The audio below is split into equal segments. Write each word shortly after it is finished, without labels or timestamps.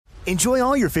Enjoy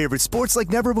all your favorite sports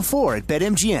like never before at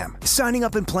BetMGM. Signing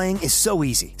up and playing is so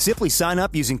easy. Simply sign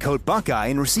up using code Buckeye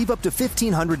and receive up to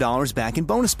 $1,500 back in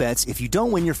bonus bets if you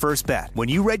don't win your first bet. When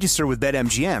you register with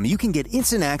BetMGM, you can get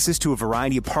instant access to a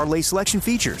variety of parlay selection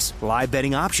features, live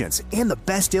betting options, and the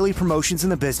best daily promotions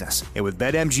in the business. And with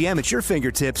BetMGM at your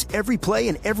fingertips, every play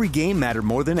and every game matter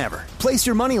more than ever. Place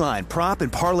your moneyline, prop,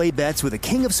 and parlay bets with the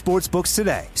king of sportsbooks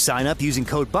today. Sign up using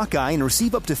code Buckeye and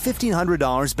receive up to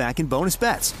 $1,500 back in bonus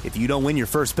bets if you don't win your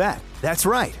first bet. That's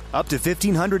right, up to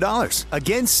 $1,500.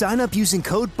 Again, sign up using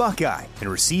code Buckeye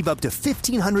and receive up to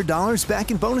 $1,500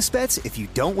 back in bonus bets if you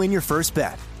don't win your first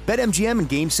bet. BetMGM and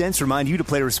GameSense remind you to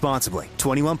play responsibly.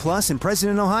 21 plus and present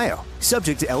in Ohio.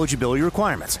 Subject to eligibility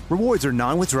requirements. Rewards are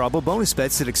non-withdrawable bonus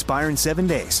bets that expire in 7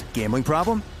 days. Gambling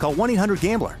problem? Call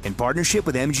 1-800-GAMBLER in partnership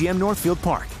with MGM Northfield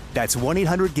Park. That's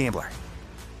 1-800-GAMBLER.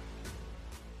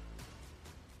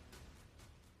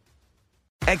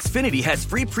 Xfinity has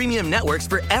free premium networks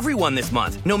for everyone this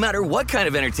month, no matter what kind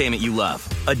of entertainment you love.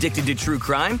 Addicted to true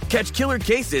crime? Catch killer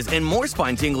cases and more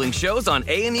spine-tingling shows on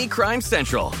A&E Crime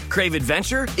Central. Crave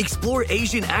adventure? Explore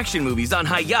Asian action movies on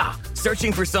Hi-YAH.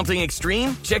 Searching for something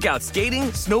extreme? Check out skating,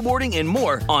 snowboarding, and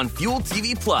more on Fuel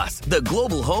TV Plus, the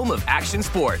global home of action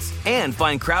sports. And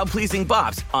find crowd-pleasing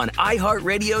bops on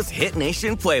iHeartRadio's Hit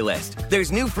Nation playlist.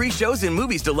 There's new free shows and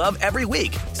movies to love every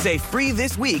week. Say free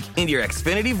this week in your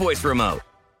Xfinity voice remote.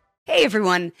 Hey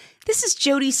everyone, this is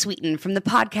Jody Sweeten from the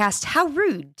podcast How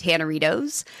Rude,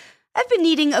 Tanneritos. I've been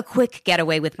needing a quick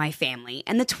getaway with my family,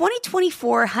 and the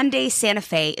 2024 Hyundai Santa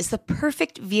Fe is the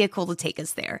perfect vehicle to take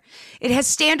us there. It has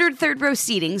standard third-row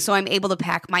seating, so I'm able to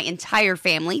pack my entire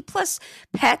family, plus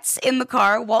pets, in the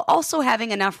car, while also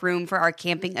having enough room for our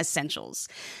camping essentials.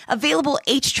 Available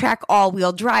H-Track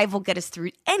all-wheel drive will get us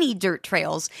through any dirt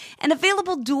trails, and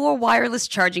available dual wireless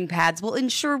charging pads will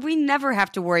ensure we never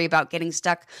have to worry about getting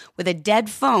stuck with a dead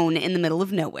phone in the middle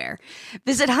of nowhere.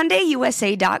 Visit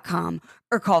HyundaiUSA.com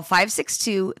or call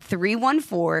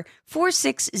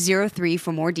 562-314-4603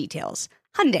 for more details.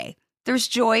 Hyundai, there's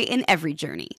joy in every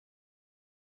journey.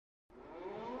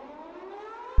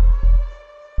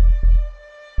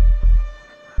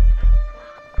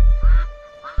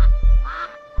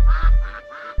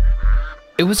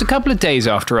 It was a couple of days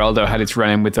after Aldo had its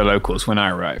run-in with the locals when I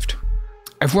arrived.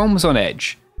 Everyone was on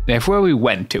edge, and everywhere we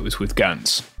went, it was with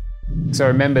guns. So I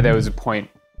remember there was a point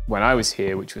when I was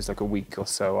here, which was like a week or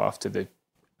so after the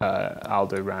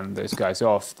Aldo ran those guys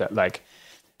off, that like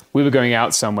we were going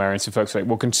out somewhere and some folks were like,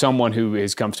 well, can someone who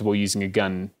is comfortable using a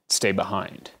gun stay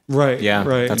behind? Right. Yeah.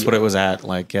 Right. That's what it was at.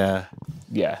 Like, Yeah,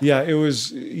 it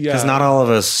was. Yeah. Because not all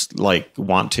of us like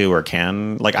want to or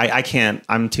can. Like, I can't.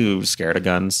 I'm too scared of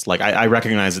guns. Like, I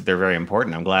recognize that they're very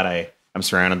important. I'm glad I'm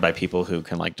surrounded by people who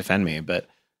can like defend me. But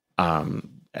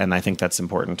and I think that's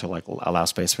important to like allow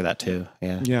space for that too.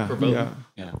 Yeah. Yeah.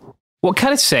 What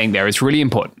Kat is saying there is really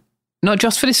important. Not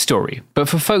just for this story, but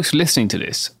for folks listening to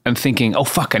this and thinking, oh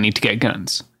fuck, I need to get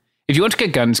guns. If you want to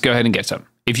get guns, go ahead and get some.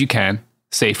 If you can,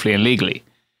 safely and legally.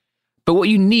 But what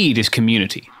you need is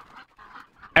community.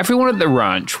 Everyone at the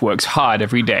ranch works hard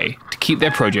every day to keep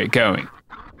their project going.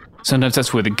 Sometimes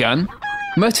that's with a gun.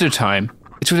 Most of the time,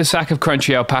 it's with a sack of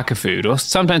crunchy alpaca food, or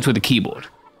sometimes with a keyboard.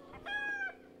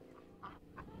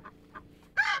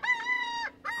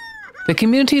 The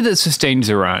community that sustains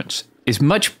the ranch is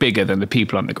much bigger than the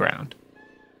people on the ground.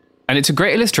 And it's a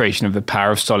great illustration of the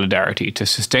power of solidarity to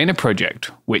sustain a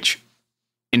project which,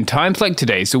 in times like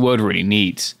today's, the world really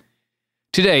needs.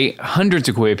 Today, hundreds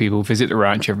of queer people visit the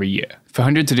ranch every year, for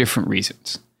hundreds of different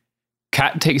reasons.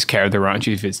 Kat takes care of the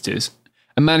ranch's visitors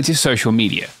and manages social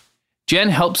media. Jen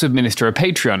helps administer a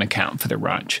Patreon account for the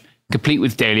ranch, complete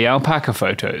with daily alpaca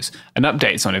photos and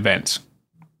updates on events.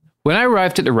 When I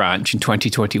arrived at the ranch in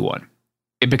 2021,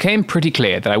 it became pretty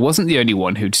clear that I wasn't the only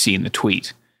one who'd seen the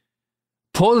tweet.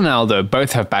 Paul and Aldo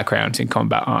both have backgrounds in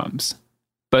combat arms.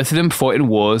 Both of them fought in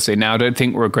wars they now don't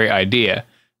think were a great idea,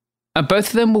 and both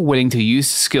of them were willing to use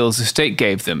the skills the state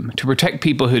gave them to protect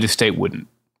people who the state wouldn't.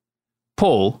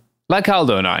 Paul, like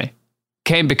Aldo and I,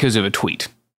 came because of a tweet.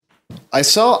 I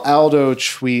saw Aldo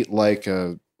tweet like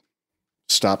a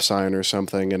stop sign or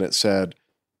something, and it said,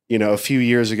 a few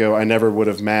years ago, I never would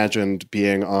have imagined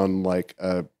being on like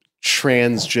a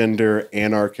transgender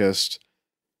anarchist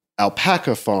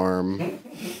alpaca farm,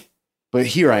 but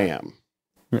here I am.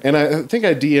 And I think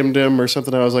I DM'd him or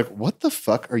something. I was like, what the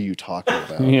fuck are you talking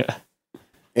about? Yeah.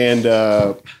 And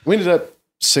we ended up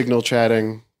signal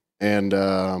chatting,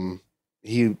 and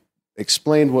he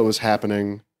explained what was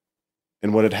happening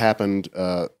and what had happened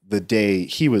the day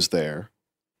he was there,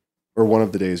 or one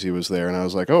of the days he was there. And I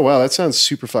was like, oh, wow, that sounds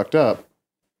super fucked up.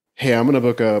 Hey, I'm going to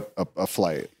book a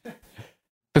flight.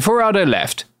 Before Aldo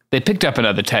left, They picked up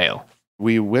another tail.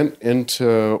 We went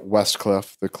into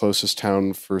Westcliff, the closest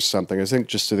town for something, I think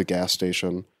just to the gas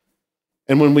station.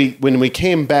 And when we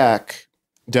came back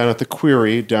down at the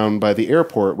Query, down by the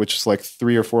airport, which is like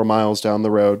 3 or 4 miles down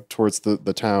the road towards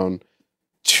the town,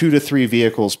 2 to 3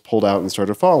 vehicles pulled out and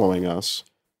started following us.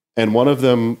 And one of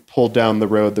them pulled down the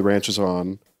road the ranch is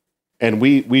on, and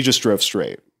we just drove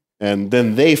straight. And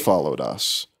then they followed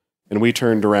us, and we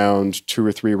turned around 2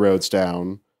 or 3 roads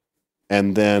down.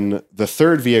 And then the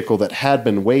third vehicle that had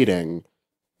been waiting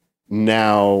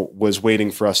now was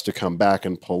waiting for us to come back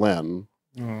and pull in.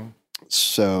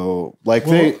 So, like,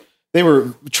 they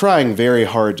were trying very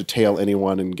hard to tail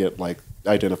anyone and get, like,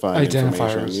 identifying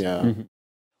information. Yeah. Mm-hmm.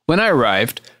 When I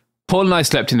arrived, Paul and I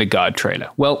slept in the guard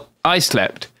trailer. Well, I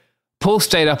slept. Paul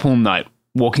stayed up all night,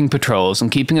 walking patrols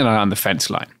and keeping an eye on the fence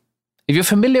line. If you're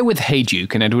familiar with Hey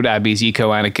Duke and Edward Abbey's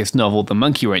eco-anarchist novel The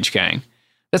Monkey Wrench Gang,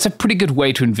 that's a pretty good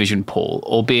way to envision Paul,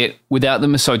 albeit without the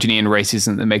misogyny and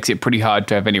racism that makes it pretty hard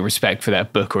to have any respect for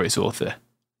that book or its author.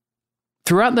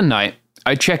 Throughout the night,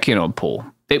 I'd check in on Paul.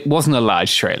 It wasn't a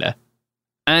large trailer.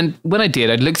 And when I did,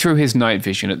 I'd look through his night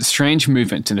vision at the strange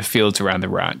movement in the fields around the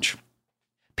ranch.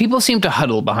 People seemed to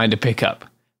huddle behind a pickup,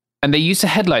 and they used the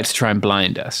headlights to try and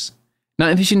blind us.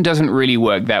 Night vision doesn't really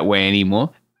work that way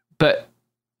anymore, but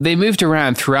they moved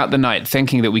around throughout the night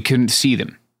thinking that we couldn't see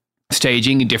them,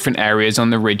 staging in different areas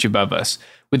on the ridge above us,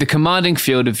 with a commanding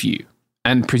field of view,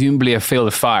 and presumably a field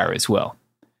of fire as well.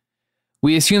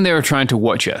 We assumed they were trying to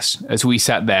watch us, as we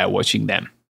sat there watching them.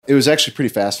 It was actually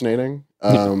pretty fascinating.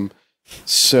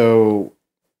 So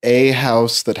a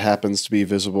house that happens to be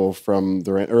visible from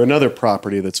the or another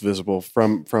property that's visible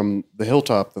from the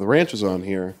hilltop that the ranch is on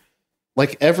here,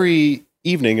 like every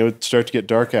evening it would start to get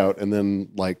dark out, and then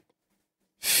like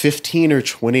 15 or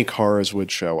 20 cars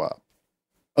would show up.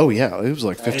 Oh yeah, it was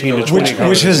like 15 to 20 cars.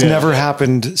 Which has never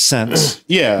happened since.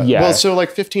 Yeah. Well, so like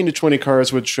 15 to 20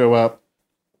 cars would show up,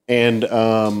 and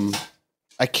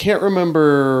I can't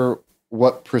remember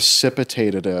what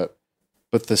precipitated it,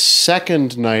 but the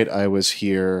second night I was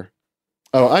here,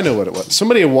 I know what it was.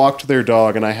 Somebody had walked their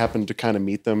dog, and I happened to kind of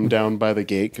meet them down by the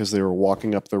gate because they were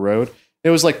walking up the road. It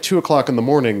was like 2:00 in the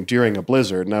morning during a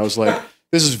blizzard, and I was like,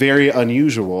 this is very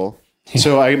unusual.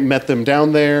 So I met them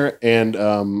down there, and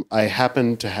I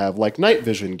happened to have like night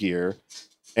vision gear,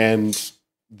 and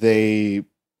it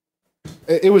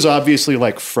was obviously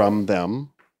like from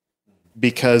them,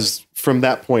 because from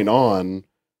that point on,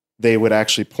 they would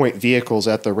actually point vehicles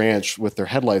at the ranch with their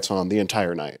headlights on the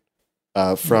entire night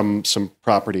from some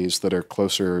properties that are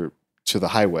closer to the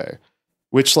highway,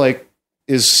 which like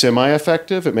is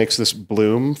semi-effective. It makes this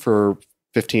bloom for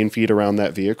 15 feet around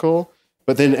that vehicle.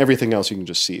 But then everything else you can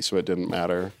just see, so it didn't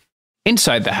matter.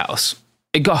 Inside the house,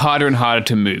 it got harder and harder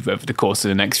to move over the course of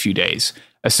the next few days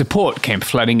as support came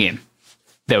flooding in.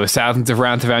 There were thousands of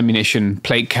rounds of ammunition,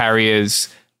 plate carriers,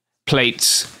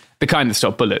 plates, the kind that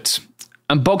stop bullets,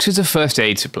 and boxes of first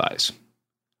aid supplies.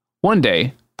 One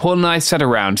day, Paul and I sat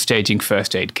around staging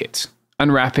first aid kits,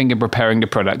 unwrapping and preparing the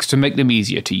products to make them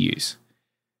easier to use.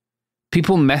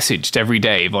 People messaged every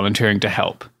day volunteering to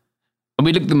help, and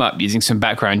we looked them up using some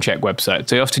background check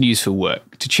websites I often use for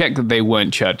work to check that they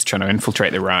weren't chuds trying to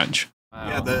infiltrate the ranch.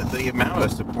 Yeah, the amount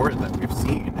of support that we've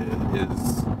seen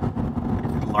is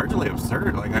largely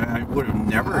absurd. Like, I would have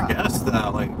never guessed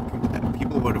that, like,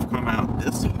 people would have come out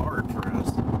this hard for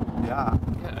us. Yeah.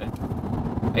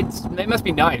 It must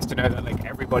be nice to know that, like,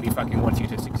 everybody fucking wants you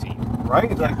to succeed.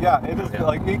 Right? Like, yeah, it is,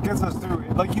 like, it gets us through.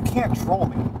 Like, you can't troll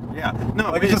me. Yeah.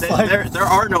 No, like, there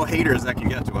are no haters that can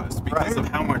get to us because of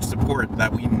how much support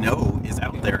that we know is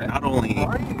out there, not only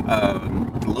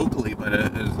locally, but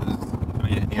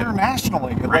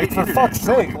internationally. Like, for fuck's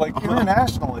sake, like,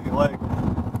 internationally. Like,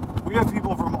 we have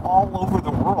people from all over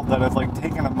the world that have, like,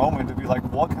 taken a moment to be like,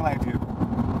 what can I do?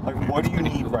 Like, what do you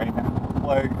need right now?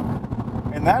 Like,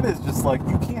 and that is just, like,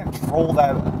 you can't troll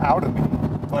that out of me.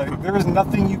 Like, there is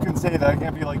nothing you can say that I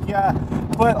can't be like, yeah,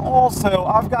 but also,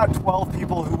 I've got 12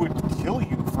 people who would kill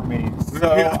you for me,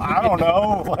 so I don't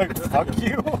know, like, fuck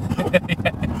you.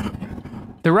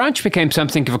 The ranch became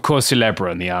something of a cause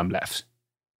célèbre on the arm left.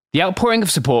 The outpouring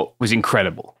of support was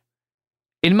incredible.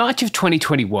 In March of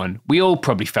 2021, we all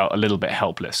probably felt a little bit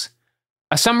helpless.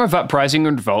 A summer of uprising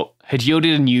and revolt had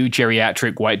yielded a new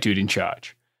geriatric white dude in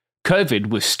charge. COVID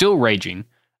was still raging,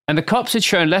 and the cops had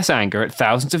shown less anger at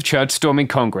thousands of chuds storming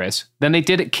Congress than they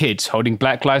did at kids holding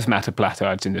Black Lives Matter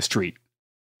placards in the street.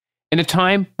 In a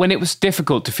time when it was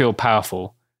difficult to feel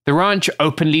powerful, the ranch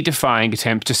openly defying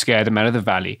attempts to scare them out of the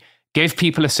valley gave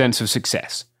people a sense of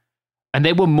success, and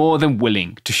they were more than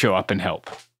willing to show up and help.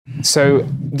 So,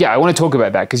 yeah, I want to talk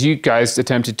about that, because you guys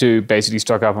attempted to basically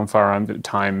stock up on firearms at the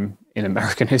time in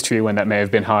American history when that may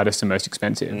have been hardest and most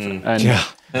expensive.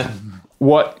 And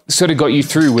what sort of got you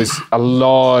through was a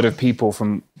lot of people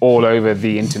from all over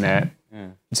the internet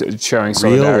showing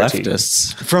solidarity. Real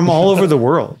leftists. From all over the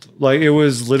world. Like, it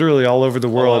was literally all over the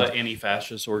A world. lot of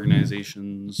anti-fascist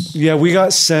organizations. Yeah, we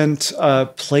got sent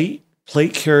plate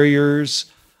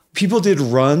carriers. People did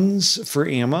runs for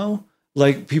ammo.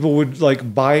 Like, people would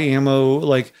like buy ammo,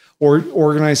 like, or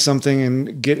organize something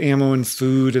and get ammo and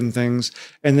food and things,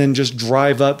 and then just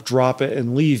drive up, drop it,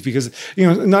 and leave, because, you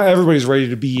know, not everybody's ready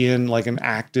to be in like an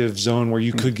active zone where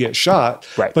you could get shot.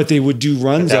 Right. But they would do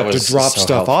runs That up to was drop so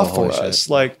stuff off helpful. for Holy us. shit.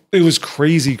 Like, it was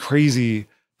crazy.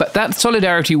 But that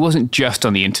solidarity wasn't just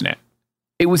on the internet.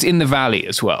 It was in the valley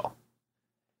as well.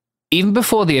 Even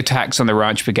before the attacks on the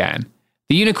ranch began,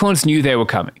 the unicorns knew they were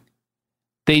coming.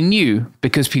 They knew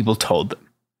because people told them.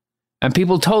 And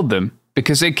people told them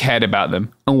because they cared about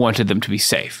them and wanted them to be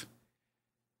safe.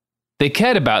 They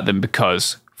cared about them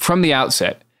because, from the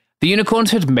outset, the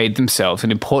unicorns had made themselves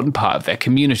an important part of their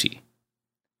community.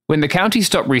 When the county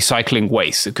stopped recycling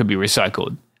waste that could be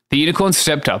recycled, the unicorns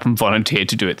stepped up and volunteered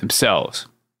to do it themselves.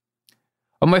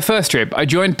 On my first trip, I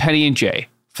joined Penny and Jay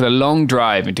for the long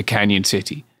drive into Canyon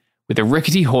City with a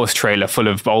rickety horse trailer full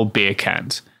of old beer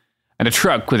cans and a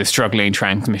truck with a struggling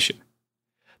transmission.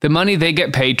 The money they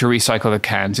get paid to recycle the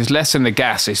cans is less than the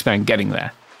gas they spend getting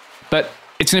there. But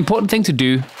it's an important thing to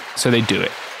do, so they do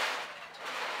it.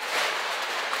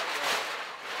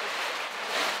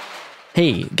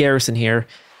 Hey, Garrison here.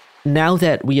 Now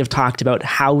that we have talked about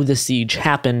how the siege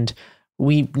happened,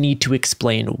 we need to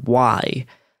explain why.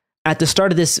 At the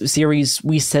start of this series,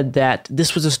 we said that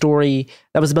this was a story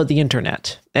that was about the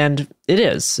internet. And it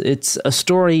is. It's a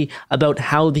story about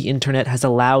how the internet has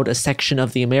allowed a section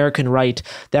of the American right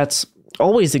that's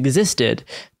always existed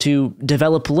to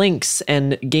develop links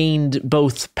and gained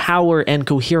both power and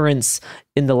coherence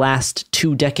in the last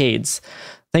 2 decades,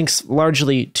 thanks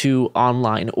largely to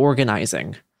online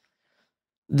organizing.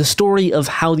 The story of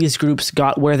how these groups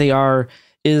got where they are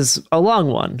is a long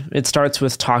one. It starts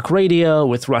with talk radio,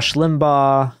 with Rush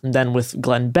Limbaugh, and then with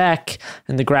Glenn Beck,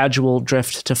 and the gradual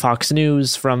drift to Fox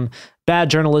News, from bad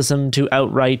journalism to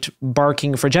outright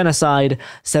barking for genocide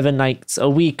 7 nights a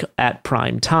week at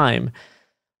prime time.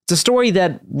 It's a story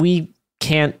that we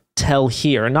can't tell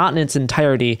here, not in its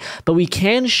entirety, but we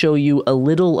can show you a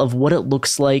little of what it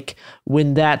looks like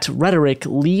when that rhetoric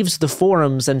leaves the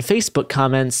forums and Facebook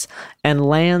comments and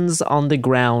lands on the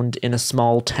ground in a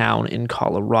small town in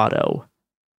Colorado.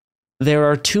 There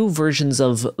are 2 versions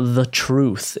of the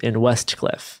truth in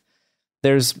Westcliff.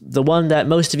 There's the one that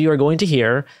most of you are going to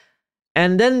hear,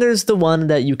 and then there's the one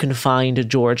that you can find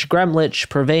George Gremlich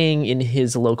purveying in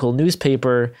his local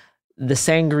newspaper, the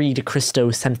Sangre de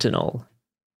Cristo Sentinel.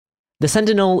 The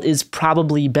Sentinel is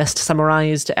probably best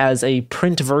summarized as a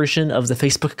print version of the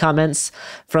Facebook comments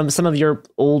from some of your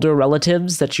older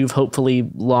relatives that you've hopefully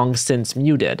long since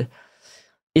muted.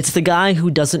 It's the guy who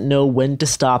doesn't know when to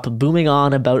stop booming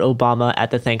on about Obama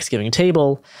at the Thanksgiving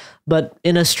table, but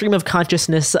in a stream of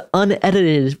consciousness,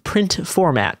 unedited print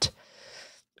format.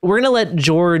 We're going to let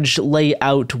George lay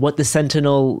out what the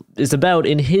Sentinel is about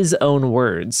in his own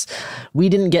words. We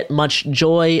didn't get much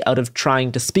joy out of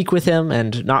trying to speak with him,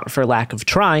 and not for lack of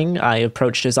trying. I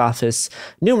approached his office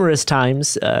numerous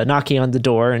times, knocking on the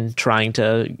door and trying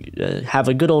to have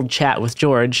a good old chat with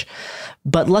George.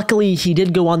 But luckily, he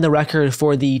did go on the record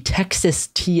for the Texas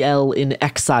TL in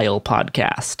Exile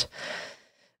podcast.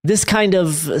 This kind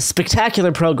of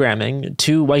spectacular programming,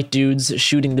 2 white dudes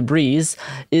shooting the breeze,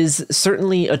 is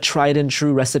certainly a tried and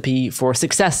true recipe for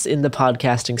success in the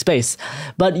podcasting space.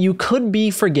 But you could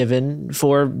be forgiven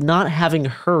for not having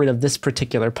heard of this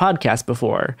particular podcast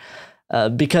before,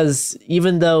 because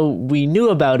even though we knew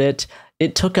about it,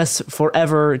 it took us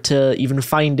forever to even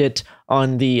find it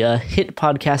on the hit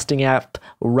podcasting app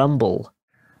Rumble.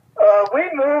 We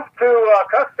moved to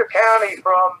Custer County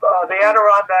from the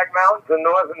Adirondack Mountains in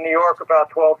northern New York about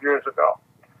 12 years ago.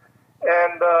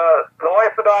 And the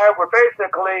wife and I were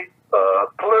basically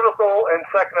political and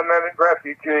Second Amendment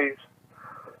refugees.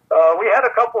 We had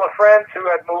a couple of friends who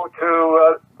had moved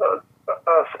to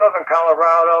southern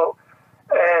Colorado,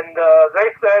 and they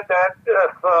said that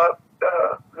if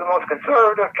the most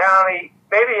conservative county,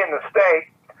 maybe in the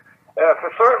state, for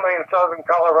certainly in southern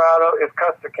Colorado, is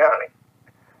Custer County.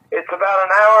 It's about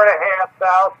an hour and a half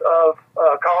south of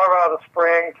Colorado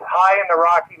Springs, high in the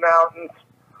Rocky Mountains,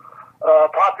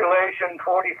 population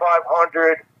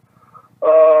 4,500,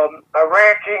 a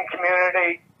ranching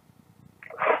community,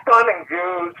 stunning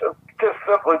views, just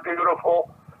simply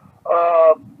beautiful.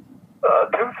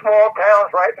 2 small towns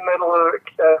right in the middle of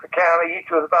the county, each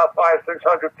with about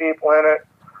 500-600 people in it.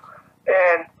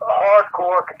 and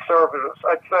hardcore conservatives.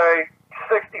 I'd say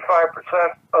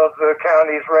 65% of the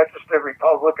county's registered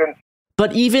Republicans.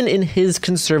 But even in his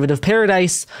conservative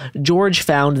paradise, George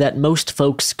found that most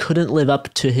folks couldn't live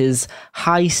up to his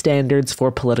high standards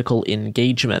for political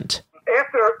engagement.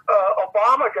 After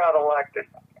Obama got elected,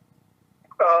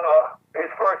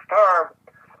 his first term,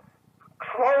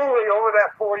 slowly over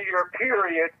that 4-year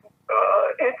period,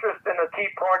 interest in the Tea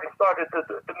Party started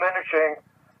diminishing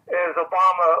as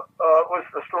Obama was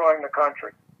destroying the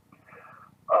country.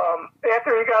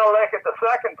 After he got elected the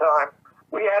second time,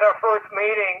 we had our first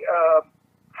meeting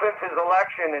since his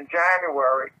election in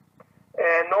January.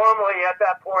 And normally at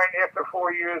that point, after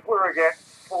 4 years, we were getting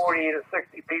 40 to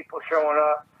 60 people showing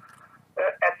up.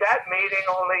 At that meeting,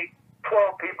 only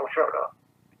 12 people showed up.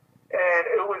 And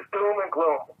it was doom and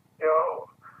gloom. You know,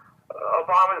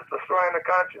 Obama's destroying the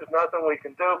country. There's nothing we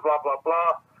can do, blah, blah,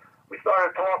 blah. We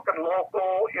started talking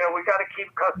local. You know, we got to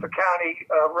keep Custer County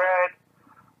red.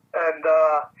 And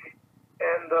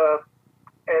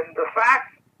the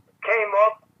fact came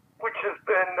up, which has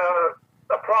been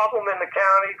a problem in the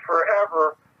county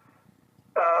forever,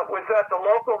 was that the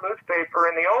local newspaper,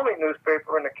 and the only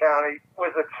newspaper in the county,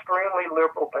 was extremely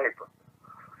liberal paper.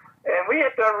 And we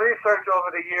had done research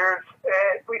over the years,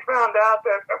 and we found out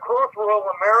that across rural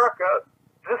America,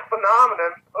 this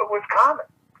phenomenon was common.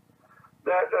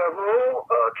 That rural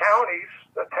counties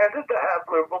tended to have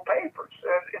liberal papers.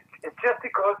 And it's just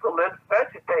because the libs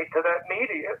vegetate to that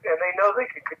media, and they know they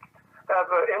could have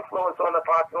an influence on the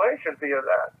population via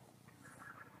that.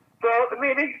 So the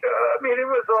meeting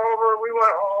was over. We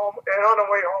went home, and on the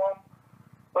way home,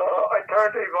 I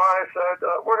turned to Yvonne and said,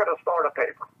 we're going to start a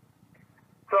paper.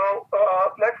 So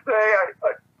next day,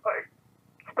 I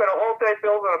spent a whole day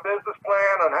building a business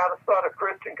plan on how to start a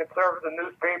Christian conservative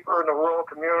newspaper in the rural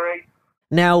community.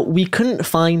 Now, we couldn't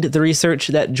find the research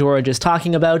that George is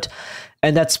talking about,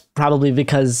 and that's probably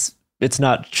because it's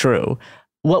not true.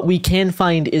 What we can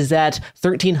find is that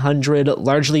 1,300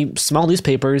 largely small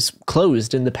newspapers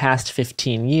closed in the past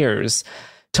 15 years.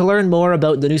 To learn more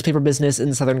about the newspaper business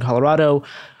in southern Colorado,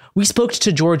 we spoke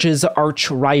to George's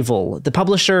arch rival, the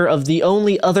publisher of the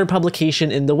only other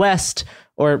publication in the West,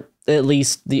 or at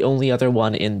least the only other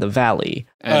one in the Valley.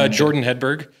 Jordan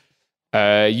Hedberg.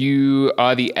 You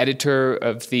are the editor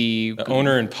of the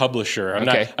owner and publisher.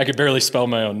 I could barely spell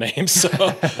my own name, so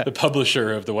the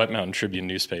publisher of the Wet Mountain Tribune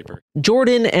newspaper.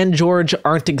 Jordan and George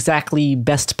aren't exactly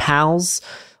best pals,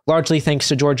 largely thanks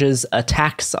to George's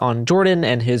attacks on Jordan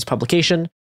and his publication.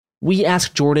 We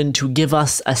asked Jordan to give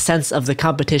us a sense of the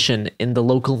competition in the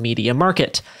local media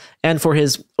market and for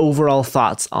his overall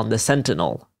thoughts on the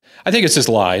Sentinel. I think it's just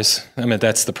lies. I mean,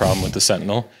 that's the problem with the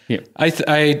Sentinel. Yeah.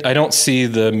 I don't see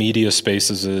the media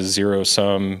space as a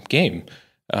zero-sum game.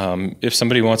 If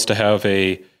somebody wants to have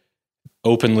a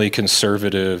openly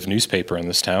conservative newspaper in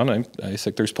this town, I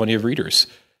think there's plenty of readers.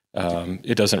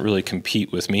 It doesn't really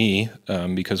compete with me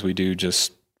because we do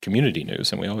just community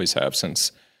news, and we always have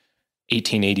since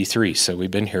 1883. So we've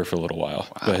been here for a little while.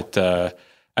 Wow. But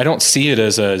I don't see it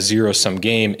as a zero-sum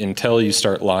game until you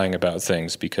start lying about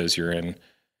things because you're in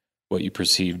what you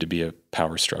perceive to be a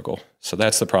power struggle. So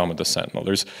that's the problem with the Sentinel.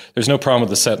 There's no problem with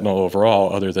the Sentinel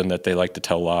overall other than that they like to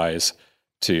tell lies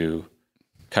to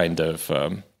kind of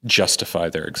justify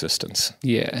their existence.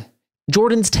 Yeah.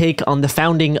 Jordan's take on the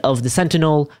founding of the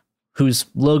Sentinel, whose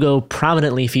logo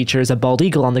prominently features a bald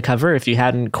eagle on the cover, if you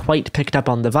hadn't quite picked up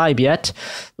on the vibe yet,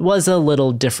 was a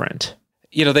little different.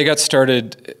 You know, they got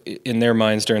started in their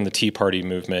minds during the Tea Party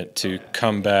movement to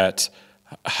combat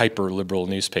hyper-liberal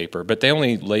newspaper, but they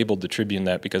only labeled the Tribune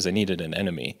that because they needed an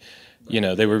enemy. You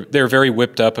know, they were very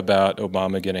whipped up about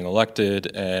Obama getting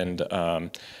elected, and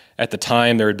at the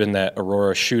time there had been that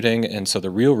Aurora shooting, and so the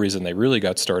real reason they really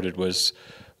got started was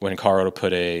when Colorado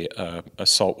put a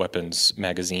assault weapons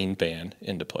magazine ban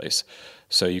into place.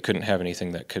 So you couldn't have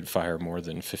anything that could fire more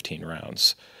than 15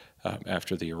 rounds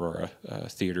after the Aurora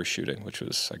theater shooting, which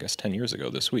was, I guess, 10 years ago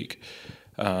this week.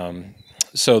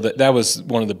 So that was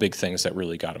one of the big things that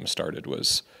really got them started,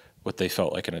 was what they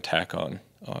felt like an attack on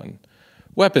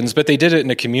weapons. But they did it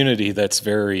in a community that's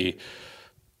very,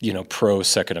 pro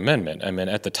Second Amendment. I mean,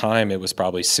 at the time it was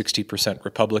probably 60%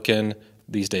 Republican.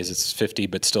 These days it's 50,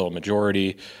 but still a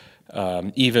majority.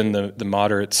 Even the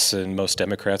moderates and most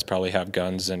Democrats probably have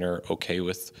guns and are okay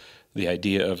with the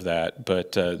idea of that.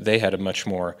 But they had a much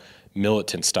more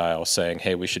militant style, saying,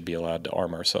 hey, we should be allowed to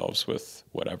arm ourselves with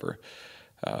whatever.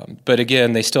 But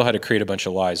again, they still had to create a bunch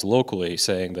of lies locally,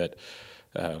 saying that,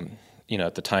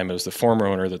 at the time it was the former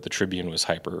owner that the Tribune was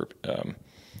hyper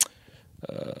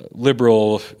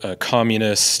liberal,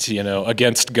 communist,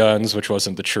 against guns, which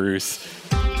wasn't the truth.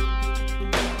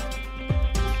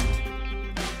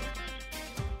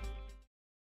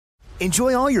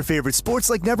 Enjoy all your favorite sports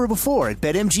like never before at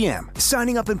BetMGM.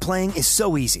 Signing up and playing is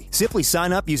so easy. Simply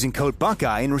sign up using code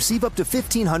Buckeye and receive up to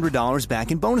 $1,500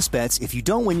 back in bonus bets if you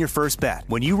don't win your first bet.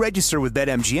 When you register with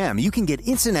BetMGM, you can get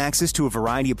instant access to a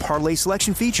variety of parlay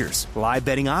selection features, live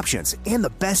betting options, and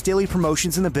the best daily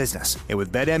promotions in the business. And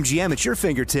with BetMGM at your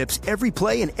fingertips, every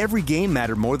play and every game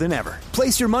matter more than ever.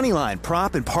 Place your moneyline,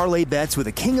 prop, and parlay bets with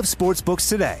the king of sportsbooks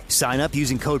today. Sign up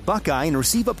using code Buckeye and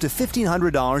receive up to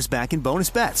 $1,500 back in bonus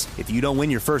bets if you don't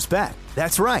win your first bet.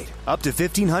 That's right, up to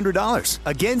 $1,500.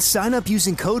 Again, sign up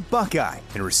using code Buckeye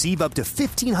and receive up to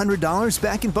 $1,500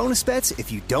 back in bonus bets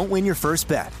if you don't win your first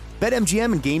bet.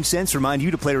 BetMGM and GameSense remind you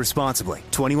to play responsibly.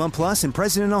 21 plus and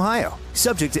present in Ohio.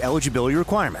 Subject to eligibility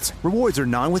requirements. Rewards are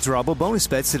non-withdrawable bonus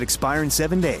bets that expire in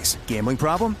 7 days. Gambling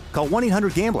problem? Call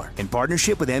 1-800-GAMBLER in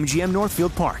partnership with MGM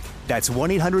Northfield Park. That's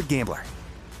 1-800-GAMBLER.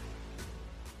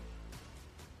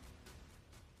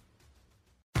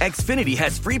 Xfinity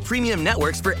has free premium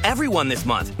networks for everyone this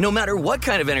month, no matter what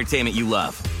kind of entertainment you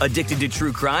love. Addicted to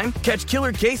true crime? Catch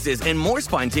killer cases and more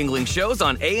spine-tingling shows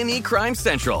on A&E Crime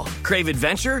Central. Crave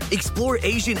adventure? Explore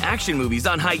Asian action movies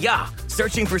on Hi-YAH.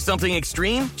 Searching for something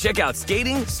extreme? Check out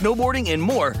skating, snowboarding, and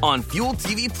more on Fuel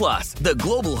TV Plus, the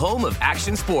global home of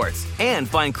action sports. And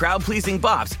find crowd-pleasing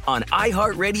bops on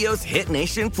iHeartRadio's Hit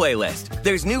Nation playlist.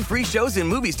 There's new free shows and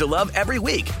movies to love every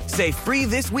week. Say free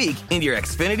this week in your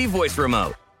Xfinity voice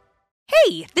remote.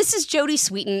 Hey, this is Jody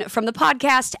Sweeten from the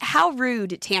podcast How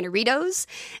Rude, Tanneritos.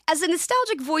 As a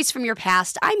nostalgic voice from your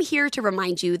past, I'm here to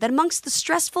remind you that amongst the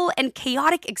stressful and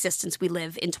chaotic existence we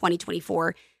live in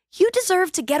 2024, you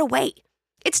deserve to get away.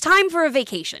 It's time for a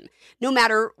vacation, no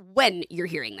matter when you're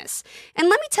hearing this. And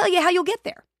let me tell you how you'll get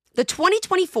there. The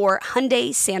 2024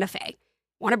 Hyundai Santa Fe.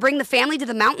 Want to bring the family to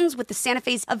the mountains with the Santa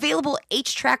Fe's available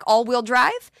H-Track all-wheel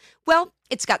drive? Well,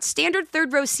 it's got standard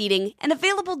third-row seating and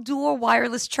available dual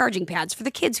wireless charging pads for the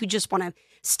kids who just want to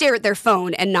stare at their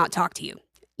phone and not talk to you.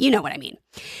 You know what I mean.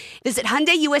 Visit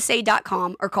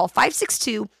HyundaiUSA.com or call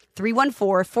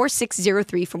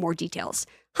 562-314-4603 for more details.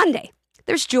 Hyundai,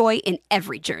 there's joy in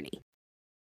every journey.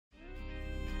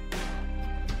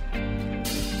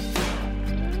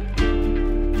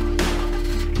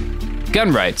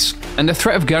 Gun rights and the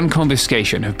threat of gun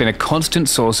confiscation have been a constant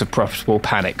source of profitable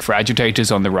panic for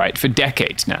agitators on the right for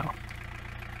decades now.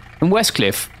 In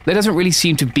Westcliff, there doesn't really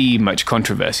seem to be much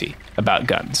controversy about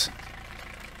guns.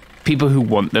 People who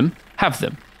want them, have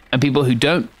them, and people who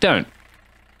don't.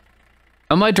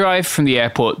 On my drive from the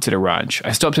airport to the ranch,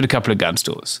 I stopped at a couple of gun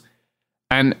stores,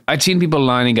 and I'd seen people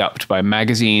lining up to buy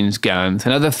magazines, guns,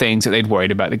 and other things that they'd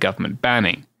worried about the government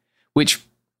banning, which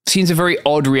seems a very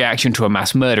odd reaction to a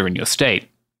mass murder in your state.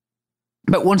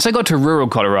 But once I got to rural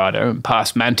Colorado and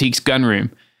past Manteque's gun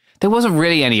room, there wasn't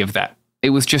really any of that.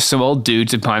 It was just some old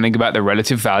dudes opining about the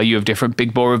relative value of different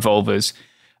big-bore revolvers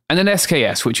and an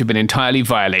SKS which had been entirely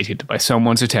violated by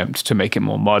someone's attempt to make it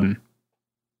more modern.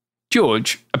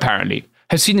 George, apparently,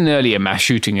 had seen an earlier mass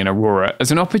shooting in Aurora as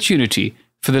an opportunity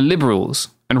for the liberals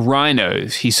and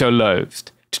rhinos he so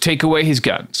loathed to take away his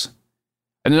guns,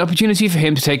 and an opportunity for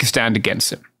him to take a stand against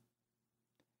them.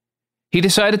 He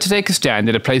decided to take a stand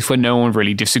at a place where no one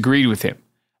really disagreed with him,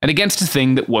 and against a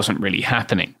thing that wasn't really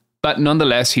happening. But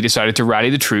nonetheless, he decided to rally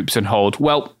the troops and hold,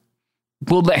 well,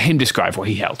 we'll let him describe what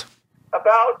he held.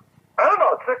 About,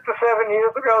 6 to 7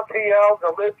 years ago, TL,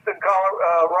 the libs in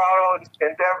Colorado and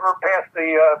Denver passed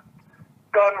the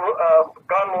gun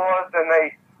laws, and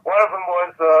one of them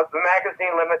was the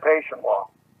magazine limitation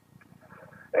law.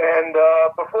 And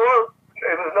before,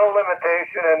 there was no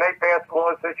limitation, and they passed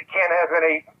laws that you can't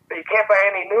buy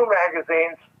any new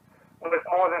magazines with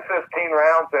more than 15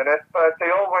 rounds in it, but the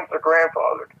old ones are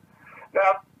grandfathered.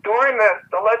 Now, during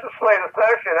the legislative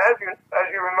session, as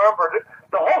you remember,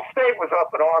 the whole state was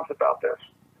up in arms about this.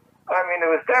 I mean,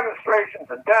 there was demonstrations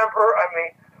in Denver. I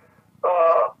mean,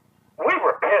 we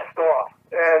were pissed off,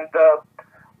 and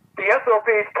the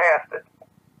SOBs passed it.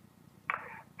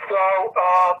 So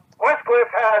Westcliff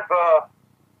has a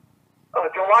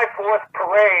July 4th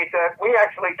parade that we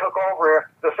actually took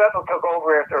over. The Sentinel took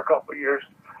over after a couple of years.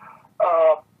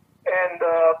 And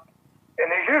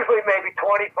there's usually maybe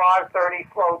 25, 30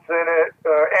 floats in it,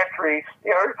 entries,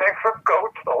 everything from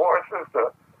goats to horses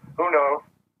to who knows.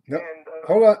 No,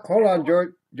 hold on,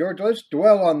 George. George, let's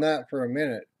dwell on that for a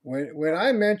minute. When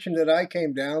I mentioned that I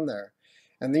came down there,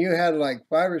 and then you had like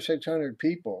 500 or 600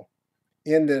 people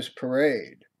in this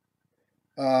parade,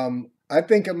 I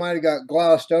think it might have got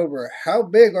glossed over. How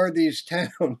big are these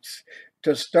towns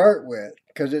to start with?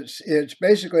 Because it's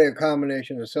basically a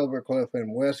combination of Silvercliff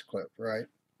and Westcliff, right?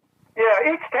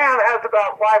 Yeah, each town has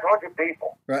about 500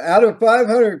 people. Right, out of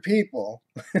 500 people.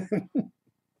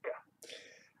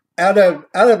 Yeah. out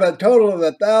of a total of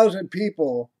 1,000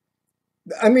 people,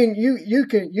 I mean, you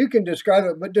can describe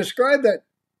it, but describe that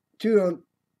to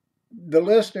the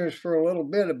listeners for a little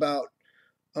bit about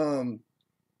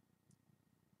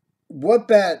what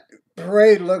that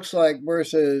parade looks like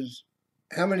versus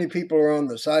how many people are on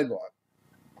the sidewalk.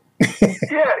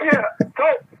 Yeah.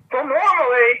 So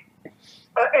normally,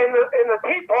 in the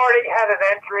Tea Party had an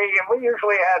entry, and we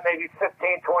usually had maybe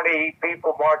 15, 20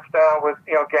 people march down with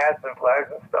gas and flags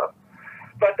and stuff.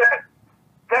 But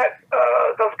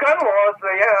those gun laws,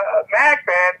 the MAG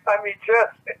ban,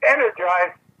 just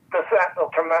energized the Sentinel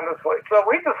tremendously. So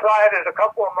we decided a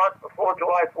couple of months before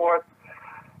July 4th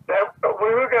that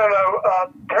we were going to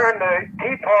turn the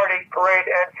Tea Party parade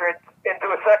entrance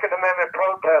into a Second Amendment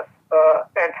protest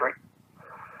entry.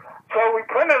 So we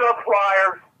printed up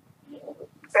flyers,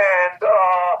 and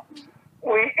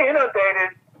we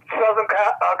inundated southern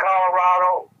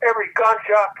Colorado, every gun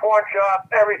shop, pawn shop,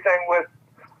 everything, with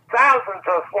thousands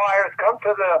of flyers. Come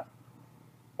to the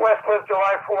West Coast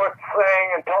July 4th thing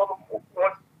and told them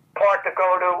what part to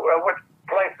go to, which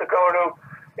place to go to,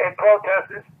 and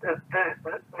protest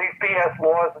these BS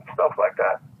laws and stuff like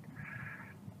that.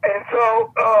 And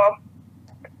so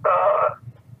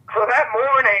that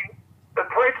morning, the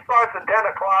parade starts at 10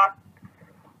 o'clock.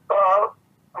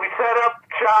 We set up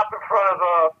shop in front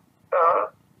of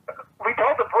we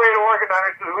told the parade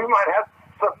organizers that we might have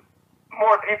some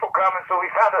more people coming, so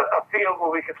we found a field where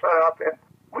we could set up in.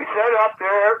 We set up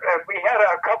there, and we had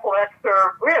a couple extra,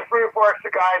 we had 3 or 4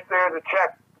 extra guys there to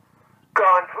check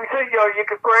guns. We said, you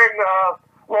could bring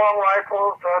long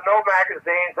rifles, no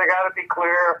magazines, they got to be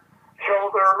clear,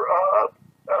 shoulder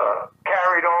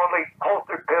carried only,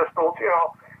 holstered pistols,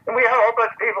 and we had a whole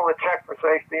bunch of people to check for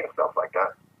safety and stuff like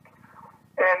that.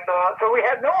 And so we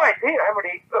had no idea how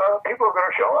many people were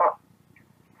going to show up.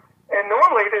 And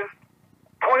normally there's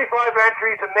 25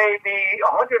 entries and maybe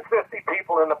 150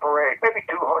 people in the parade, maybe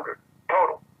 200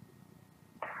 total.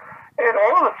 And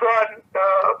all of a sudden,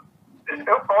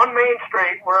 on Main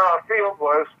Street, where our field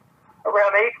was,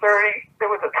 around 8:30, there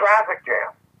was a traffic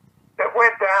jam that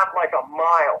went down like a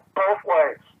mile both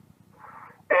ways.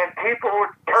 And people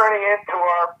were turning into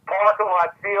our parking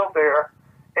lot field there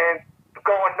and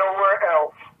going nowhere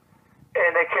else.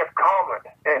 And they kept coming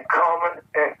and coming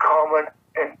and coming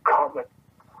and coming.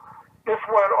 This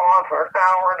went on for an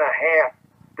hour and a half.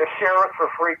 The sheriffs were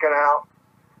freaking out.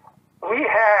 We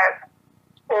had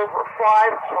over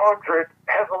 500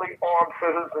 heavily armed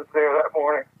citizens there that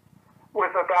morning,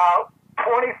 with about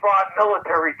 25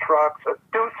 military trucks, a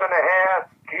deuce and a half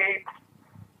Jeeps.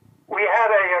 We had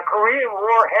a Korean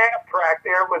War half track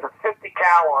there with a 50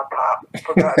 cal on top,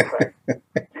 for God's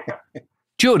sake.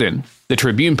 Jordan, the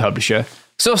Tribune publisher,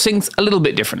 saw things a little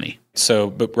bit differently. So,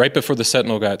 but right before the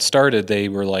Sentinel got started, they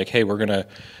were like, hey, we're going to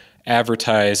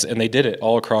advertise, and they did it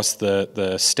all across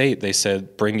the state. They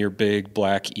said, bring your big,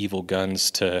 black, evil guns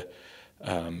to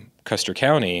Custer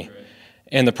County. Right.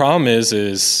 And the problem is,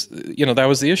 that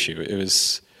was the issue.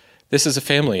 This is a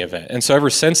family event. And so ever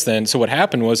since then, so what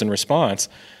happened was, in response,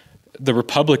 the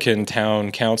Republican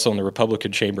town council and the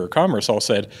Republican Chamber of Commerce all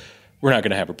said, we're not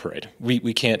going to have a parade.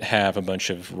 We can't have a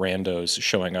bunch of randos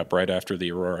showing up right after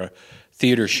the Aurora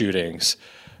theater shootings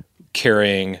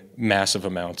carrying massive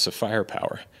amounts of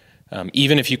firepower.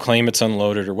 Even if you claim it's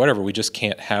unloaded or whatever, we just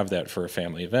can't have that for a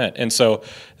family event. And so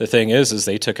the thing is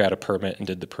they took out a permit and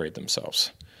did the parade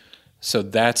themselves. So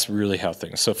that's really how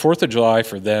things. So 4th of July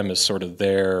for them is sort of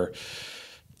their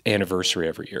anniversary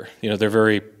every year.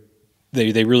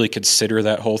 They really consider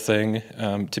that whole thing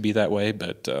to be that way,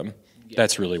 but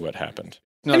that's really what happened.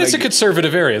 And it's a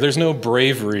conservative area. There's no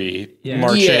bravery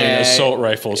marching assault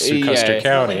rifles through Custer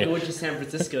County. It's not like going to San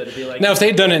Francisco to be like... Now, if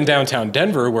they'd done it in downtown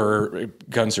Denver where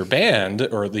guns are banned,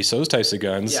 or at least those types of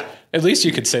guns, at least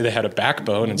you could say they had a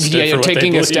backbone and stood for what they believed.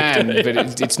 Taking a stand,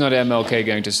 but it's not MLK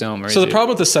going to Selma. So the problem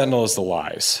with the Sentinel is the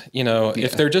lies.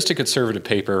 If they're just a conservative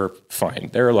paper, fine.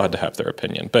 They're allowed to have their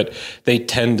opinion. But they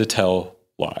tend to tell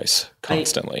lies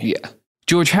constantly.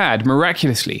 George had,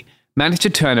 miraculously, managed to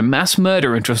turn a mass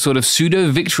murder into a sort of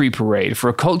pseudo-victory parade for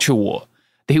a culture war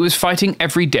that he was fighting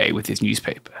every day with his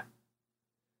newspaper.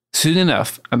 Soon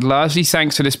enough, and largely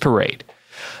thanks to this parade,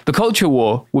 the culture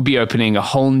war would be opening a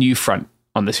whole new front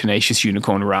on the tenacious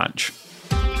Unicorn Ranch.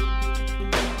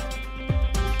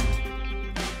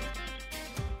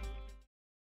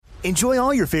 Enjoy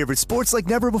all your favorite sports like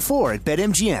never before at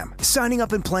BetMGM. Signing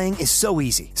up and playing is so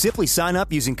easy. Simply sign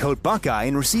up using code Buckeye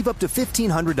and receive up to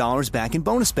 $1,500 back in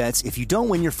bonus bets if you don't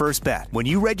win your first bet. When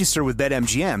you register with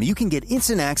BetMGM, you can get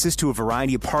instant access to a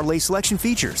variety of parlay selection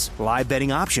features, live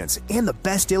betting options, and the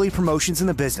best daily promotions in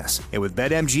the business. And with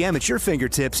BetMGM at your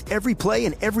fingertips, every play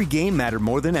and every game matter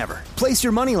more than ever. Place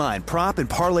your moneyline, prop, and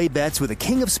parlay bets with the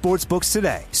king of sportsbooks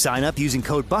today. Sign up using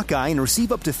code Buckeye and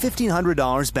receive up to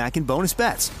 $1,500 back in bonus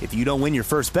bets if you don't win your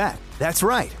first bet. That's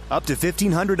right, up to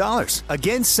 $1,500.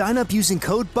 Again, sign up using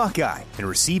code Buckeye and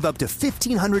receive up to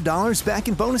 $1,500 back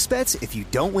in bonus bets if you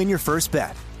don't win your first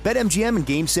bet. BetMGM and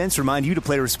GameSense remind you to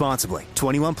play responsibly.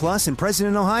 21 plus and present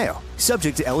in Ohio.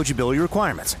 Subject to eligibility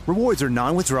requirements. Rewards are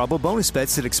non-withdrawable bonus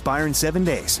bets that expire in 7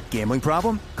 days. Gambling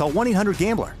problem? Call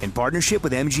 1-800-GAMBLER in partnership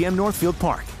with MGM Northfield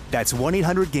Park. That's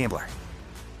 1-800-GAMBLER.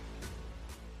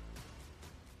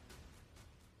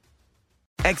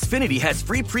 Xfinity has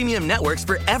free premium networks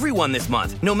for everyone this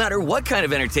month, no matter what kind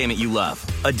of entertainment you love.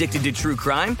 Addicted to true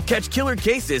crime? Catch killer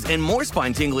cases and more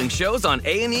spine-tingling shows on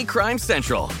A&E Crime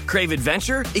Central. Crave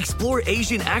adventure? Explore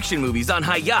Asian action movies on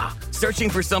Hi-YAH.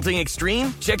 Searching for something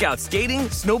extreme? Check out skating,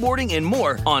 snowboarding, and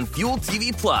more on Fuel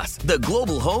TV Plus, the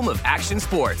global home of action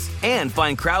sports. And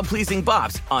find crowd-pleasing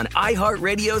bops on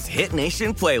iHeartRadio's Hit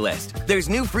Nation playlist. There's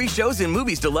new free shows and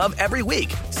movies to love every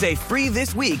week. Say free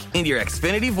this week in your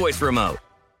Xfinity voice remote.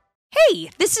 Hey,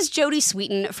 this is Jody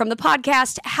Sweeten from the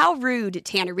podcast How Rude,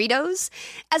 Tanneritos.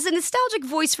 As a nostalgic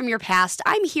voice from your past,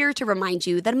 I'm here to remind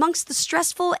you that amongst the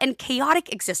stressful and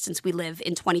chaotic existence we live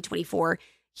in 2024,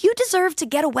 you deserve to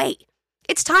get away.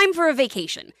 It's time for a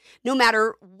vacation, no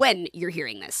matter when you're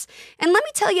hearing this. And let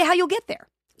me tell you how you'll get there.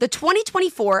 The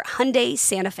 2024 Hyundai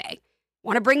Santa Fe.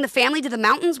 Want to bring the family to the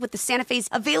mountains with the Santa Fe's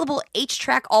available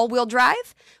H-Track all-wheel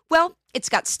drive? Well, it's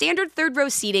got standard third-row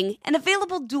seating and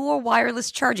available dual wireless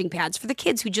charging pads for the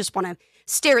kids who just want to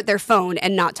stare at their phone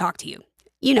and not talk to you.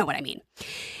 You know what I mean.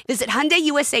 Visit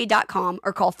HyundaiUSA.com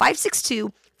or call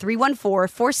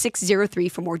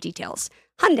 562-314-4603 for more details.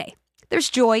 Hyundai, there's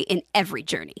joy in every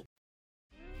journey.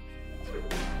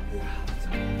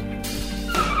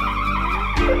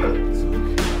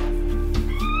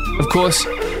 Of course,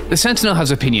 the Sentinel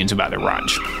has opinions about the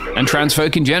ranch, and trans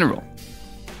folk in general.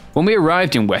 When we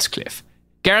arrived in Westcliff,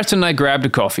 Garrett and I grabbed a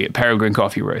coffee at Peregrine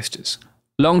Coffee Roasters,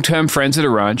 long-term friends at the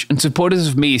ranch and supporters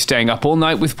of me staying up all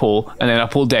night with Paul and then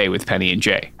up all day with Penny and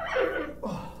Jay.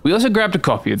 We also grabbed a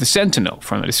copy of the Sentinel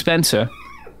from the dispenser,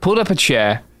 pulled up a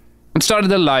chair, and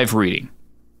started a live reading.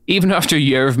 Even after a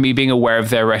year of me being aware of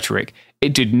their rhetoric,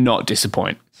 it did not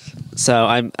disappoint.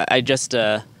 So I just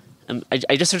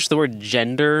searched the word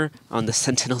gender on the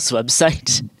Sentinel's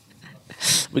website.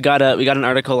 We got an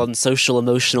article on social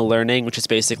emotional learning, which is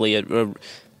basically the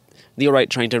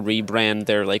alt-right trying to rebrand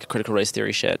their like critical race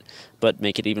theory shit, but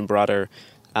make it even broader.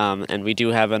 And we do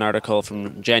have an article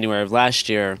from January of last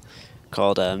year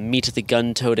called "Meet the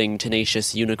Gun-Toting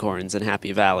Tenacious Unicorns in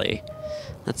Happy Valley."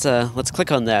 Let's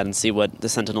click on that and see what the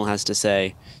Sentinel has to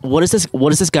say. What is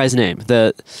this guy's name?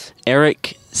 The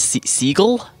Eric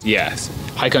Siegel? Yes.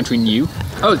 High Country New.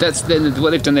 Oh, that's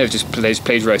what they've done there is just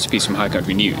plagiarized a piece from High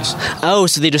Country News. Oh,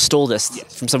 so they just stole this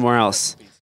from somewhere else.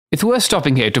 It's worth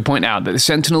stopping here to point out that the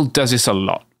Sentinel does this a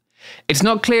lot. It's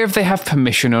not clear if they have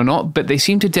permission or not, but they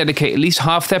seem to dedicate at least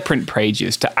half their print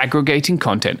pages to aggregating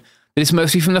content that is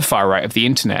mostly from the far right of the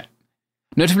internet.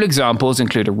 Notable examples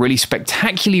include a really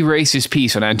spectacularly racist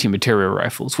piece on anti-material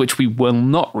rifles, which we will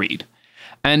not read,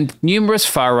 and numerous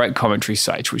far-right commentary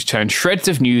sites which turn shreds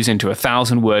of news into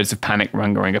 1,000 words of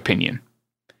panic-mongering opinion.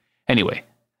 Anyway,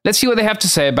 let's see what they have to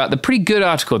say about the pretty good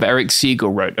article that Eric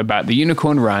Siegel wrote about the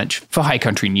Unicorn Ranch for High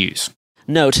Country News.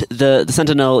 Note, the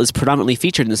Sentinel is predominantly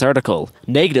featured in this article.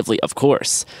 Negatively, of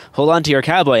course. Hold on to your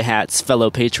cowboy hats, fellow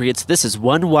patriots. This is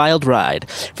one wild ride.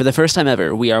 For the first time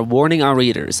ever, we are warning our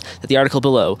readers that the article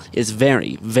below is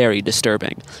very, very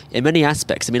disturbing. In many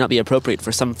aspects, it may not be appropriate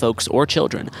for some folks or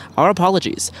children. Our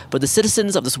apologies, but the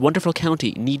citizens of this wonderful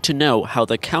county need to know how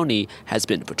the county has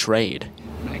been portrayed.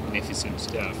 Magnificent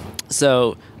stuff.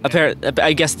 So,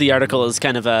 I guess the article is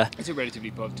kind of a... It's a relatively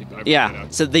positive article. Yeah,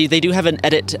 so they do have an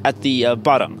edit at the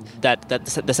bottom that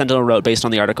the Sentinel wrote based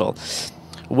on the article.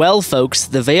 Well, folks,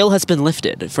 the veil has been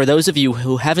lifted. For those of you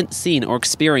who haven't seen or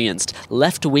experienced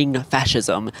left-wing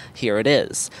fascism, here it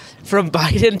is. From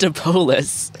Biden to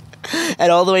Polis...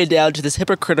 and all the way down to this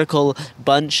hypocritical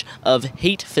bunch of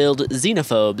hate-filled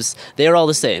xenophobes. They are all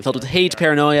the same, filled with hate,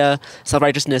 paranoia,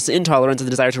 self-righteousness, intolerance, and the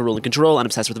desire to rule and control, and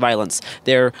obsessed with violence.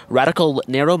 Their radical,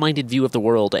 narrow-minded view of the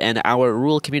world and our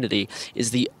rural community is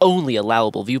the only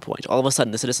allowable viewpoint. All of a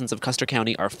sudden, the citizens of Custer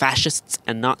County are fascists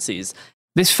and Nazis.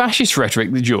 This fascist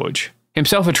rhetoric that George,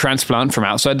 himself a transplant from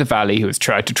outside the valley who has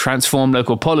tried to transform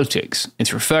local politics,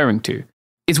 is referring to,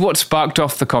 is what sparked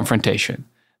off the confrontation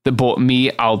that brought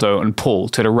me, Aldo, and Paul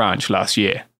to the ranch last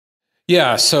year.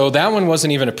 Yeah, so that one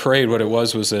wasn't even a parade. What it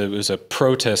was a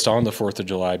protest on the 4th of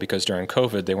July because during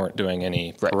COVID they weren't doing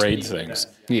any parade things.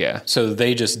 Yeah. So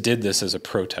they just did this as a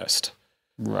protest.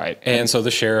 Right. And so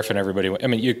the sheriff and everybody, I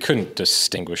mean, you couldn't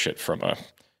distinguish it from a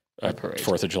parade.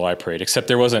 4th of July parade, except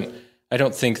there wasn't, I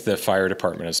don't think the fire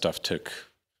department and stuff took,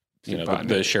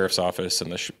 the sheriff's office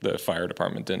and the fire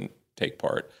department didn't take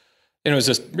part. And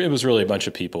it was really a bunch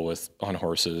of people on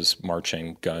horses,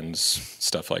 marching, guns,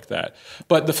 stuff like that.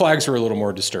 But the flags were a little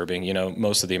more disturbing.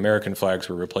 Most of the American flags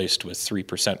were replaced with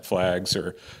 3% flags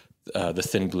or the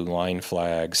thin blue line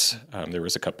flags. There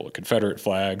was a couple of Confederate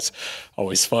flags.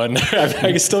 Always fun.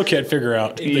 I still can't figure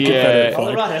out the Confederate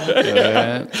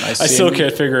flag. I still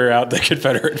can't figure out the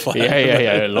Confederate flag.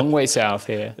 Yeah. Long way south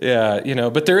here. Yeah,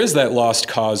 but there is that lost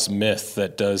cause myth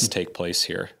that does take place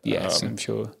here. Yes, I'm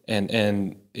sure.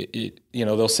 And it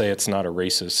they'll say it's not a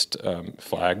racist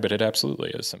flag, but it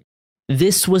absolutely is.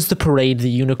 This was the parade the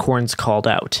unicorns called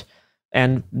out.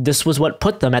 And this was what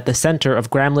put them at the center of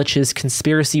Gramlich's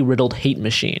conspiracy-riddled hate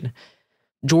machine.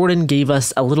 Jordan gave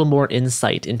us a little more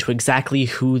insight into exactly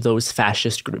who those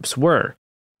fascist groups were.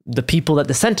 The people that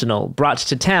the Sentinel brought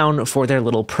to town for their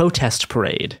little protest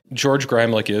parade. George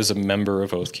Gramlich is a member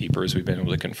of Oath Keepers. We've been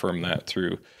able to confirm that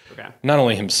through not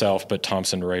only himself, but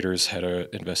Thomson Reuters had an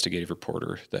investigative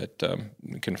reporter that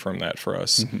confirmed that for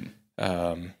us.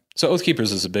 Mm-hmm. So Oath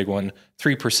Keepers is a big one.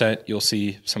 3%, you'll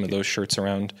see some of those shirts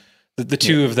around. The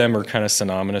two of them are kind of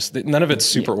synonymous. None of it's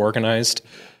super organized.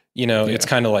 It's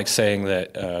kind of like saying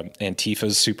that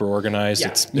Antifa's super organized.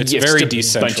 Yeah. It's very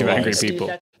decentralized. Bunch of angry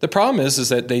people. The problem is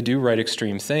that they do write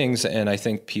extreme things, and I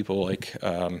think people like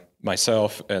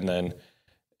myself, and then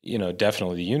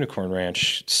definitely the Unicorn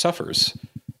Ranch suffers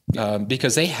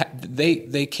because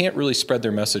they can't really spread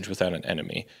their message without an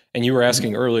enemy. And you were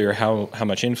asking earlier how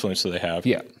much influence do they have?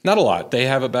 Yeah, not a lot. They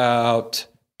have about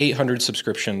 800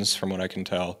 subscriptions, from what I can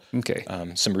tell. Okay.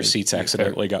 Some receipts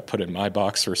accidentally got put in my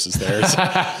box versus theirs.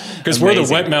 Because we're the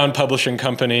Wet Mountain Publishing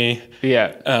Company.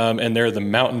 Yeah. And they're the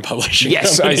Mountain Publishing Company.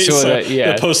 Yes, I saw that,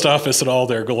 yeah. The post office in all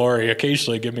their glory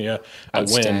occasionally give me a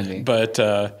win. But,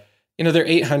 they're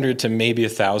 800 to maybe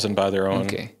 1,000 by their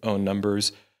own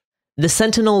numbers. The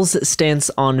Sentinel's stance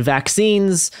on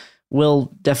vaccines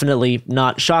will definitely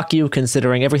not shock you,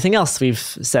 considering everything else we've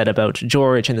said about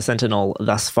George and the Sentinel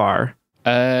thus far.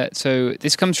 So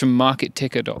this comes from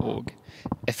marketticker.org.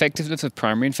 Effectiveness of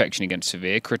primary infection against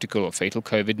severe, critical, or fatal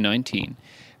COVID-19.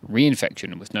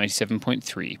 Reinfection was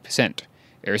 97.3%,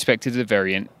 irrespective of the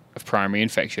variant of primary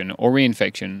infection or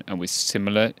reinfection, and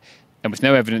with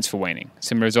no evidence for waning.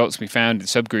 Similar results we found in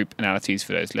subgroup analyses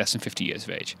for those less than 50 years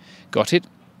of age. Got it?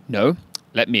 No?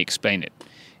 Let me explain it.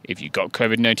 If you got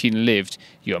COVID-19 and lived,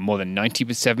 you are more than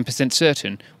 97%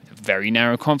 certain, with a very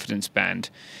narrow confidence band,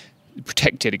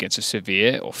 protected against a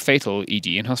severe or fatal ED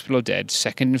in hospital or dead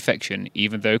second infection,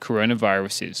 even though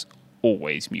coronaviruses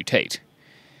always mutate.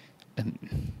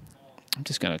 I'm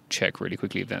just going to check really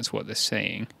quickly if that's what they're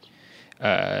saying.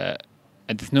 And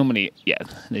there's normally,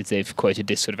 they've quoted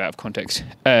this sort of out of context.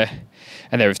 And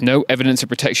there is no evidence of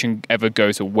protection ever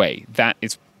goes away. That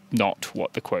is not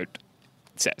what the quote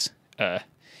says.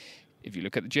 If you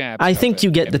look at the jab... I think you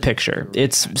get the picture.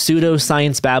 It's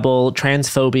pseudo-science babble,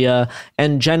 transphobia,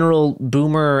 and general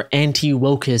boomer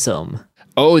anti-wokeism.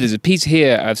 Oh, there's a piece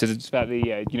here. So it's about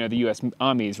the U.S.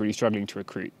 Army is really struggling to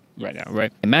recruit right now,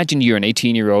 right? Imagine you're an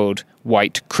 18-year-old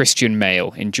white Christian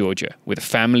male in Georgia with a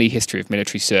family history of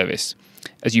military service.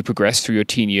 As you progress through your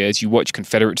teen years, you watch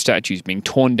Confederate statues being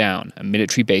torn down and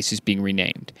military bases being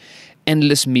renamed.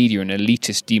 Endless media and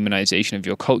elitist demonization of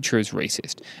your culture as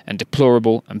racist and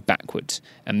deplorable and backwards,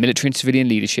 and military and civilian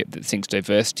leadership that thinks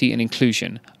diversity and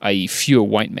inclusion, i.e. fewer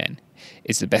white men,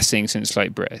 is the best thing since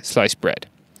sliced bread.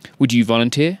 Would you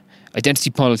volunteer?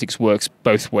 Identity politics works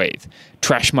both ways.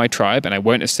 Trash my tribe and I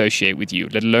won't associate with you,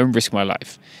 let alone risk my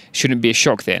life. Shouldn't it be a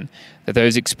shock then that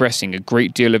those expressing a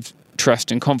great deal of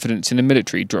trust and confidence in the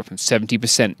military dropped from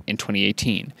 70% in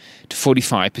 2018 to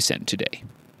 45% today?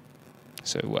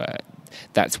 So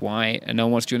that's why no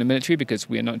one wants to join the military, because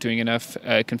we are not doing enough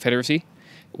Confederacy.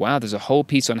 Wow, there's a whole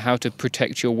piece on how to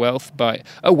protect your wealth by...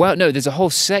 Oh, wow, no, there's a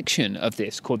whole section of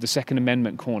this called the Second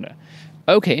Amendment Corner.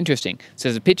 Okay, interesting. So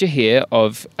there's a picture here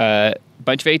of a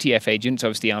bunch of ATF agents,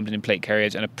 obviously armed and in plate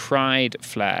carriers, and a pride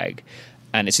flag.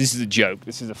 And this is a joke.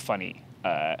 This is a funny...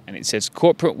 and it says,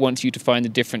 corporate wants you to find the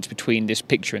difference between this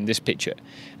picture and this picture.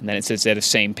 And then it says they're the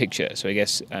same picture. So I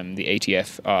guess the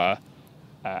ATF are...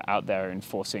 out there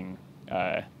enforcing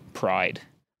pride.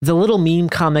 The little meme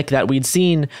comic that we'd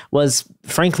seen was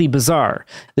frankly bizarre.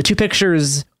 The two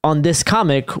pictures on this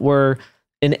comic were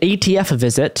an ATF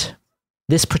visit.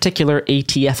 This particular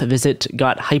ATF visit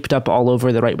got hyped up all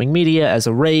over the right-wing media as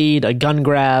a raid, a gun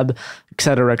grab,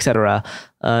 etc., etc.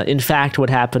 In fact, what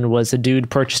happened was a dude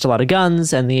purchased a lot of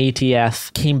guns, and the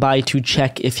ATF came by to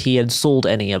check if he had sold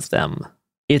any of them.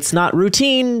 It's not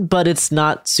routine, but it's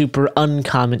not super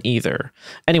uncommon either.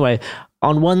 Anyway,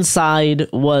 on one side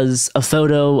was a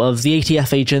photo of the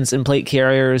ATF agents in plate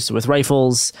carriers with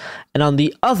rifles, and on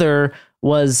the other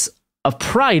was a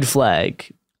pride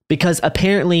flag, because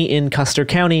apparently in Custer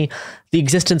County, the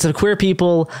existence of queer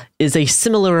people is a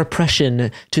similar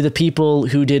oppression to the people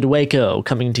who did Waco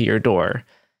coming to your door.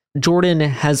 Jordan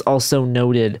has also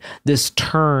noted this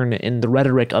turn in the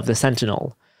rhetoric of the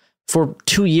Sentinel. For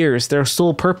 2 years, their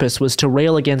sole purpose was to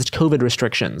rail against COVID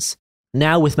restrictions.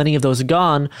 Now, with many of those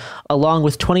gone, along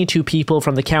with 22 people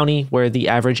from the county, where the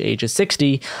average age is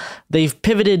 60, they've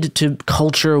pivoted to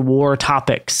culture war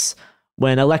topics,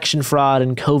 when election fraud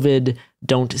and COVID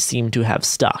don't seem to have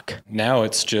stuck. Now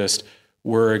it's just,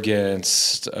 we're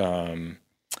against,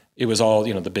 it was all,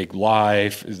 the big lie,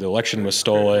 the election was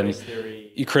stolen,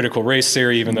 critical race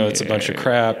theory, even though it's a bunch of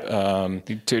crap. And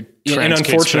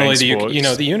unfortunately,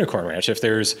 the Unicorn Ranch, if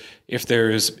there's,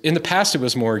 in the past, it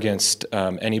was more against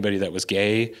anybody that was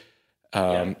gay,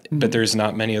 but there's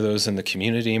not many of those in the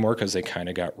community anymore because they kind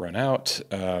of got run out.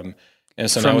 And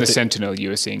so from the Sentinel, you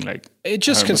were seeing it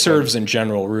just conservatives in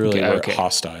general really were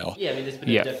hostile. Yeah, I mean, there's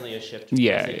been definitely a shift from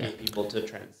people to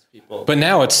trans people. But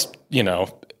now it's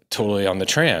totally on the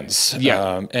trans.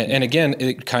 Yeah, and again,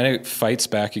 it kind of fights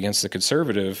back against the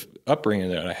conservative upbringing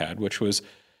that I had, which was,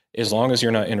 as long as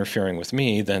you're not interfering with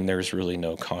me, then there's really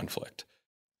no conflict.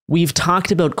 We've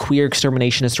talked about queer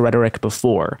exterminationist rhetoric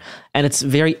before, and it's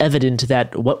very evident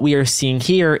that what we are seeing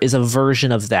here is a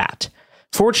version of that.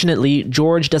 Fortunately,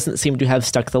 George doesn't seem to have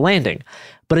stuck the landing,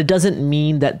 but it doesn't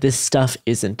mean that this stuff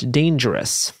isn't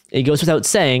dangerous. It goes without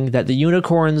saying that the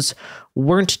unicorns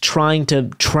weren't trying to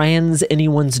trans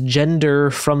anyone's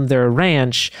gender from their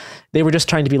ranch. They were just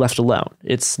trying to be left alone.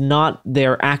 It's not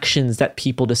their actions that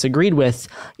people disagreed with,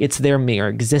 it's their mere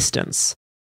existence.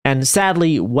 And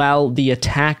sadly, while the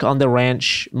attack on the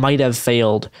ranch might have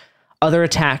failed, other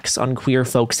attacks on queer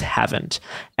folks haven't,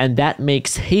 and that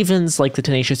makes havens like the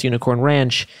Tenacious Unicorn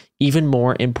Ranch even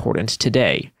more important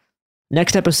today.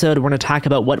 Next episode, we're going to talk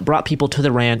about what brought people to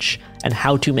the ranch and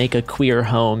how to make a queer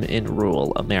home in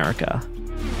rural America.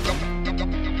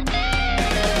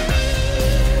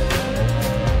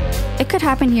 It Could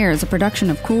Happen Here is a production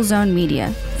of Cool Zone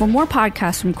Media. For more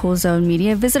podcasts from Cool Zone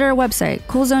Media, visit our website,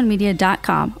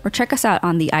 coolzonemedia.com, or check us out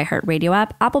on the iHeartRadio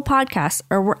app, Apple Podcasts,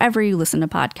 or wherever you listen to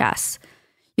podcasts.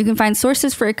 You can find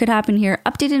sources for It Could Happen Here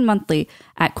updated monthly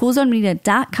at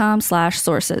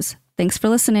coolzonemedia.com/sources. Thanks for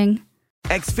listening.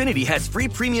 Xfinity has free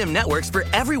premium networks for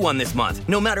everyone this month,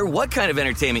 no matter what kind of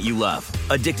entertainment you love.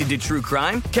 Addicted to true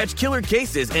crime? Catch killer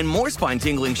cases and more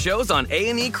spine-tingling shows on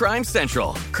A&E Crime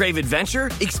Central. Crave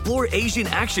adventure? Explore Asian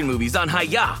action movies on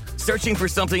Hi-YAH. Searching for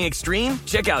something extreme?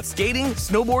 Check out skating,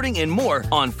 snowboarding, and more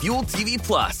on Fuel TV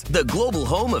Plus, the global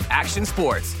home of action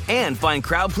sports. And find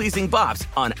crowd-pleasing bops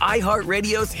on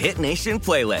iHeartRadio's Hit Nation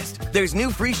playlist. There's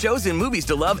new free shows and movies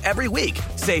to love every week.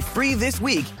 Say free this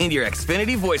week in your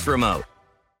Xfinity voice remote.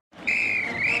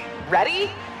 Ready?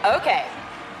 Okay.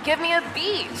 Give me a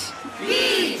beach.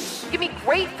 Beach. Give me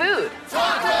great food.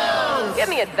 Tacos. Give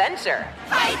me adventure.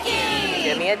 Hiking.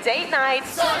 Give me a date night.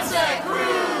 Sunset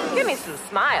cruise. Give me some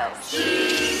smiles.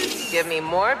 Cheese. Give me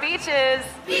more beaches.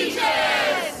 Beaches.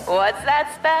 What's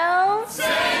that spell?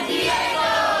 San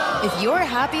Diego. If you're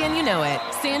happy and you know it,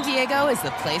 San Diego is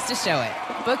the place to show it.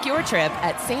 Book your trip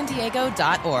at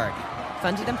sandiego.org.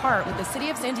 Funded in part with the City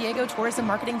of San Diego Tourism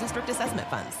Marketing District Assessment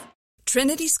Funds.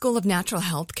 Trinity School of Natural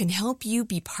Health can help you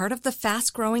be part of the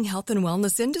fast-growing health and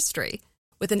wellness industry.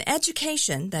 With an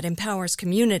education that empowers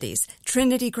communities,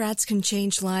 Trinity grads can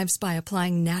change lives by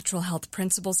applying natural health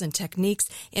principles and techniques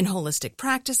in holistic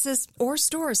practices or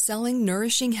stores selling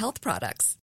nourishing health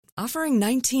products. Offering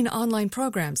 19 online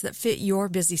programs that fit your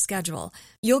busy schedule,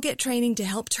 you'll get training to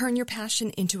help turn your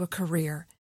passion into a career.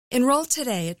 Enroll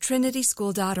today at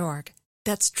trinityschool.org.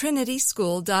 That's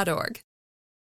trinityschool.org.